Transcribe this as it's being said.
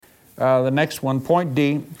The next one, point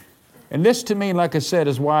D. And this to me, like I said,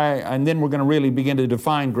 is why, and then we're going to really begin to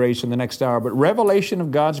define grace in the next hour, but revelation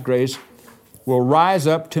of God's grace will rise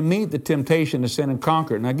up to meet the temptation to sin and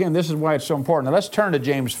conquer it. And again, this is why it's so important. Now let's turn to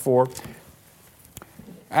James 4.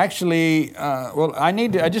 Actually,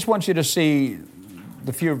 I just want you to see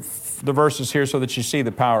the verses here so that you see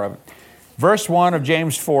the power of it. Verse 1 of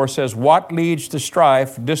James 4 says, "What leads to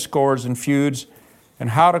strife, discords, and feuds, and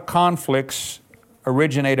how do conflicts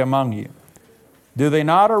originate among you? Do they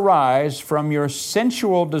not arise from your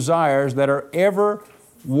sensual desires that are ever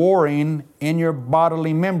warring in your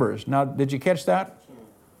bodily members?" Now, did you catch that?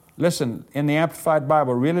 Listen, in the Amplified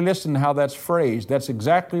Bible, really listen to how that's phrased. That's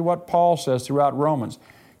exactly what Paul says throughout Romans.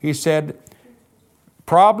 He said,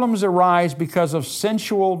 problems arise because of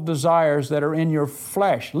sensual desires that are in your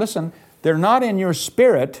flesh. Listen, they're not in your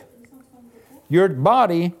spirit. Your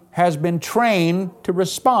body has been trained to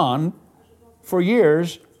respond for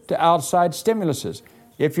years to outside stimuluses.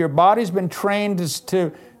 If your body's been trained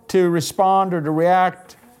to respond or to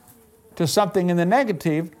react to something in the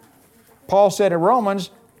negative, Paul said in Romans,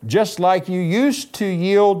 just like you used to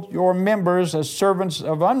yield your members as servants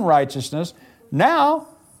of unrighteousness, now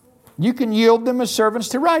you can yield them as servants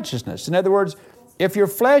to righteousness. In other words, if your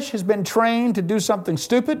flesh has been trained to do something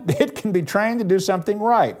stupid, it can be trained to do something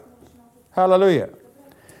right. Hallelujah.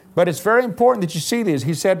 But it's very important that you see these.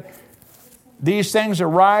 He said, these things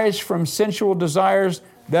arise from sensual desires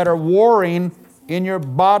that are warring in your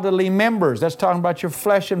bodily members. That's talking about your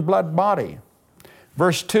flesh and blood body.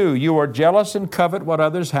 Verse 2, you are jealous and covet what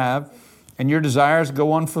others have, and your desires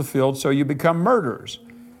go unfulfilled, so you become murderers.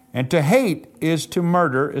 And to hate is to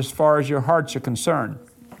murder as far as your hearts are concerned.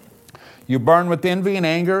 You burn with envy and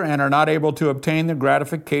anger and are not able to obtain the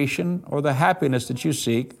gratification or the happiness that you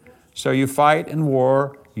seek. So you fight and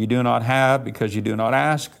war you do not have because you do not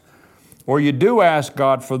ask. Or you do ask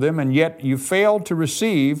God for them, and yet you fail to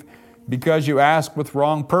receive because you ask with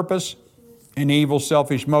wrong purpose and evil,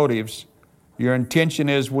 selfish motives. Your intention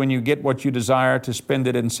is, when you get what you desire, to spend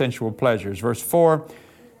it in sensual pleasures. Verse 4,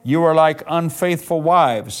 you are like unfaithful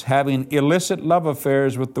wives, having illicit love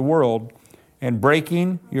affairs with the world and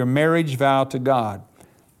breaking your marriage vow to God.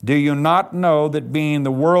 Do you not know that being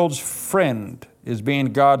the world's friend is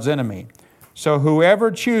being God's enemy? So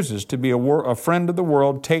whoever chooses to be a friend of the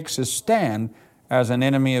world takes his stand as an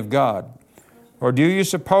enemy of God. Or do you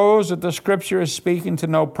suppose that the Scripture is speaking to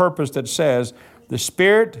no purpose that says, the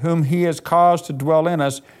Spirit whom He has caused to dwell in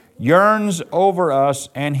us yearns over us,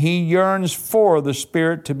 and He yearns for the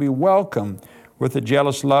Spirit to be welcome with a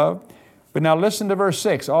jealous love? But now listen to verse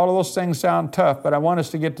 6. All of those things sound tough, but I want us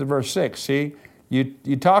to get to verse 6. See,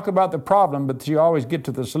 you talk about the problem, but you always get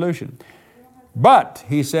to the solution. But,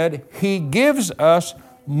 he said, He gives us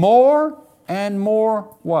more and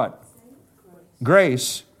more what?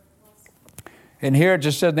 Grace. And here it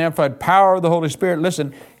just said in the Amplified, power of the Holy Spirit.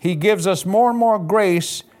 Listen, He gives us more and more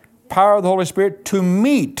grace, power of the Holy Spirit, to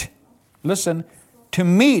meet, listen, to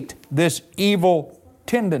meet this evil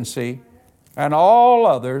tendency and all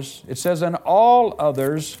others. It says, and all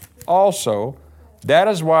others also. That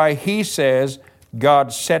is why He says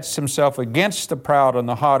God sets Himself against the proud and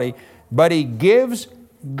the haughty, but He gives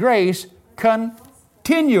grace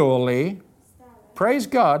continually. Praise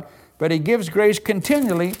God. But He gives grace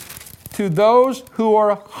continually to those who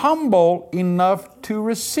are humble enough to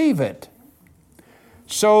receive it.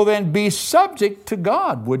 So then be subject to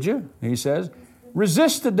God, would you? He says,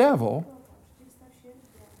 resist the devil,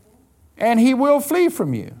 and he will flee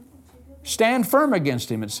from you. Stand firm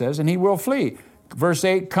against him, it says, and he will flee. Verse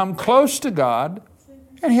 8, come close to God,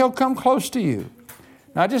 and He'll come close to you.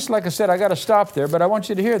 Now, just like I said, I got to stop there, but I want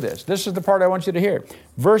you to hear this. This is the part I want you to hear.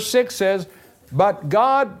 Verse 6 says, but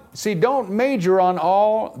God, see, don't major on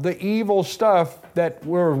all the evil stuff that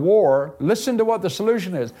we're war. Listen to what the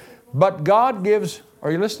solution is. But God gives,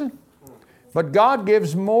 are you listening? But God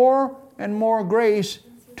gives more and more grace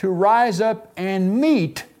to rise up and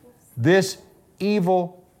meet this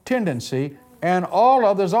evil tendency and all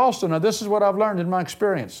others also. Now, this is what I've learned in my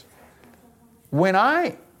experience.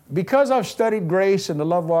 Because I've studied grace and the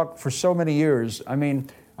love walk for so many years, I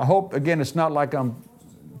hope, again, it's not like I'm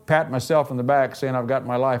patting myself on the back saying I've got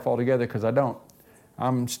my life all together, because I don't.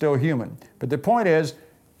 I'm still human. But the point is,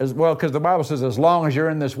 as well, because the Bible says as long as you're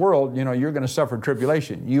in this world, you're going to suffer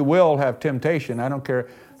tribulation. You will have temptation. I don't care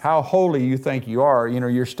how holy you think you are,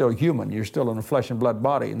 you're still human. You're still in a flesh and blood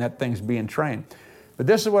body, and that thing's being trained. But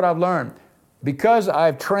this is what I've learned. Because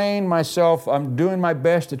I've trained myself, I'm doing my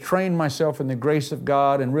best to train myself in the grace of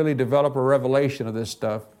God and really develop a revelation of this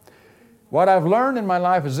stuff. What I've learned in my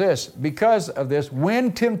life is this. Because of this,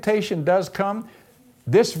 when temptation does come,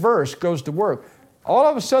 this verse goes to work. all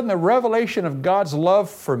of a sudden the revelation of God's love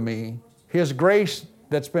for me, His grace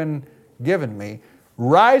that's been given me,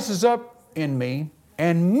 rises up in me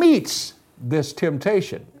and meets this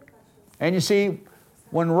temptation. And you see,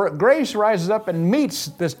 when grace rises up and meets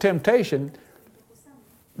this temptation,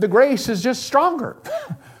 the grace is just stronger.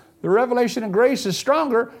 The revelation of grace is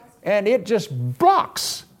stronger, and it just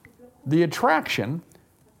blocks the attraction,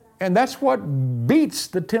 and that's what beats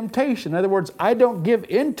the temptation. In other words, I don't give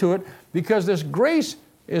into it because this grace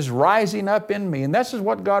is rising up in me, and this is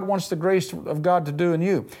what God wants the grace of God to do in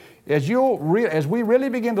you. As we really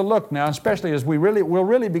begin to look now, especially as we'll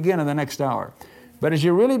really begin in the next hour, but as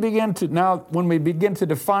you really begin to, now when we begin to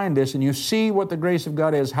define this and you see what the grace of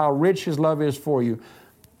God is, how rich His love is for you,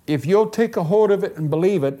 if you'll take a hold of it and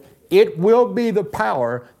believe it, it will be the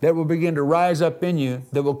power that will begin to rise up in you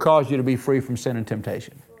that will cause you to be free from sin and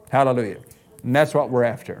temptation. Hallelujah. And that's what we're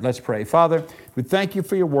after. Let's pray. Father, we thank You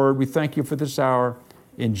for Your word. We thank You for this hour.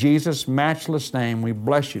 In Jesus' matchless name, we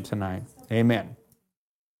bless You tonight. Amen.